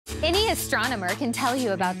Any astronomer can tell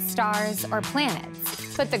you about stars or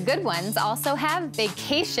planets, but the good ones also have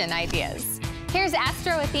vacation ideas. Here's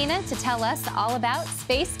Astro Athena to tell us all about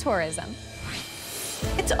space tourism.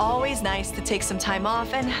 It's always nice to take some time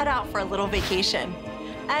off and head out for a little vacation.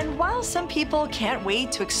 And while some people can't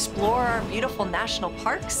wait to explore our beautiful national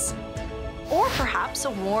parks, or perhaps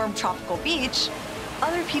a warm tropical beach,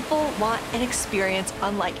 other people want an experience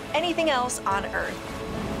unlike anything else on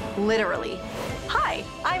Earth. Literally. Hi,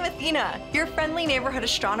 I'm Athena, your friendly neighborhood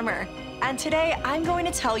astronomer, and today I'm going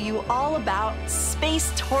to tell you all about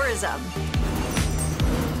space tourism.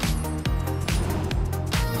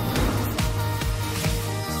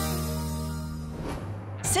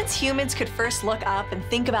 Since humans could first look up and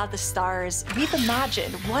think about the stars, we've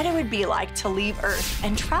imagined what it would be like to leave Earth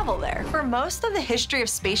and travel there. For most of the history of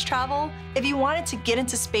space travel, if you wanted to get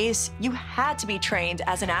into space, you had to be trained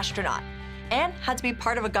as an astronaut and had to be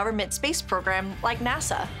part of a government space program like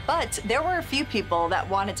NASA. But there were a few people that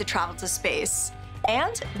wanted to travel to space,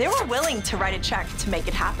 and they were willing to write a check to make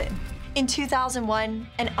it happen. In 2001,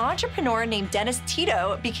 an entrepreneur named Dennis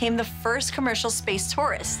Tito became the first commercial space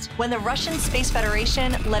tourist when the Russian Space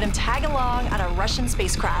Federation let him tag along on a Russian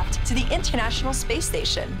spacecraft to the International Space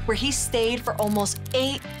Station, where he stayed for almost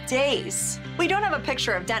 8 days. We don't have a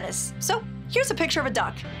picture of Dennis, so here's a picture of a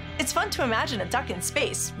duck. It's fun to imagine a duck in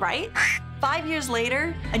space, right? 5 years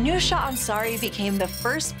later, Anusha Ansari became the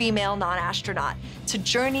first female non-astronaut to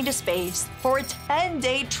journey to space for a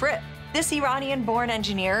 10-day trip. This Iranian-born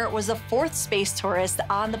engineer was the 4th space tourist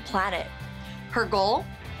on the planet. Her goal?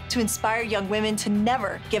 To inspire young women to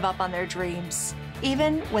never give up on their dreams,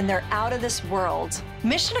 even when they're out of this world.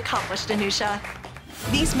 Mission accomplished, Anusha.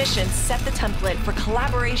 These missions set the template for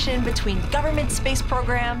collaboration between government space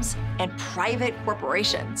programs and private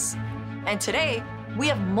corporations. And today, we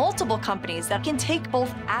have multiple companies that can take both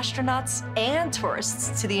astronauts and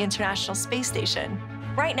tourists to the International Space Station.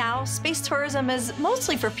 Right now, space tourism is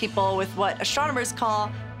mostly for people with what astronomers call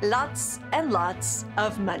lots and lots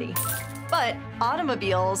of money. But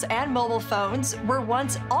automobiles and mobile phones were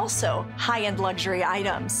once also high-end luxury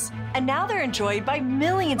items, and now they're enjoyed by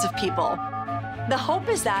millions of people. The hope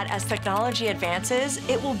is that as technology advances,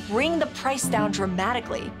 it will bring the price down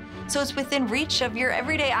dramatically, so it's within reach of your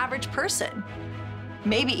everyday average person.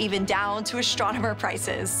 Maybe even down to astronomer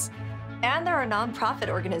prices. And there are nonprofit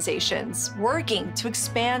organizations working to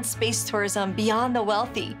expand space tourism beyond the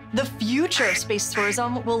wealthy. The future of space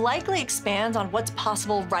tourism will likely expand on what's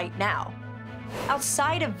possible right now.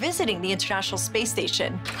 Outside of visiting the International Space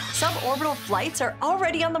Station, suborbital flights are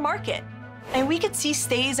already on the market. And we could see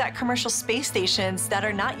stays at commercial space stations that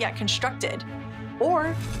are not yet constructed.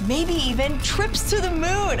 Or maybe even trips to the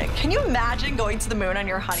moon. Can you imagine going to the moon on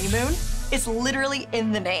your honeymoon? It's literally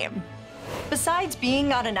in the name. Besides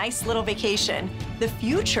being on a nice little vacation, the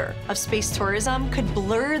future of space tourism could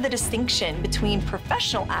blur the distinction between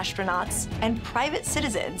professional astronauts and private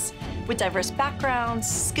citizens with diverse backgrounds,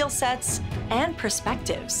 skill sets, and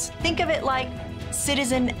perspectives. Think of it like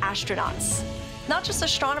citizen astronauts. Not just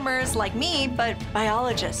astronomers like me, but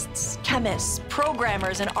biologists, chemists,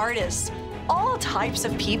 programmers, and artists, all types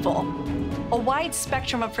of people. A wide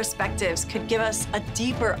spectrum of perspectives could give us a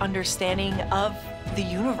deeper understanding of the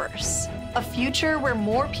universe. A future where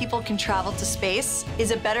more people can travel to space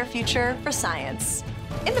is a better future for science.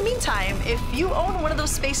 In the meantime, if you own one of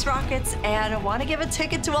those space rockets and want to give a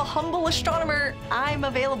ticket to a humble astronomer, I'm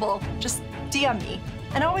available. Just DM me.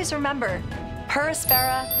 And always remember, per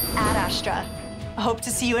aspera ad astra. I hope to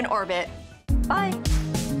see you in orbit. Bye.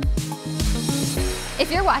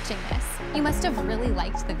 If you're watching this, you must have really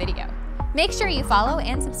liked the video. Make sure you follow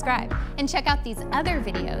and subscribe, and check out these other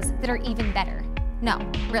videos that are even better. No,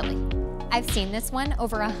 really. I've seen this one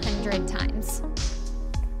over 100 times.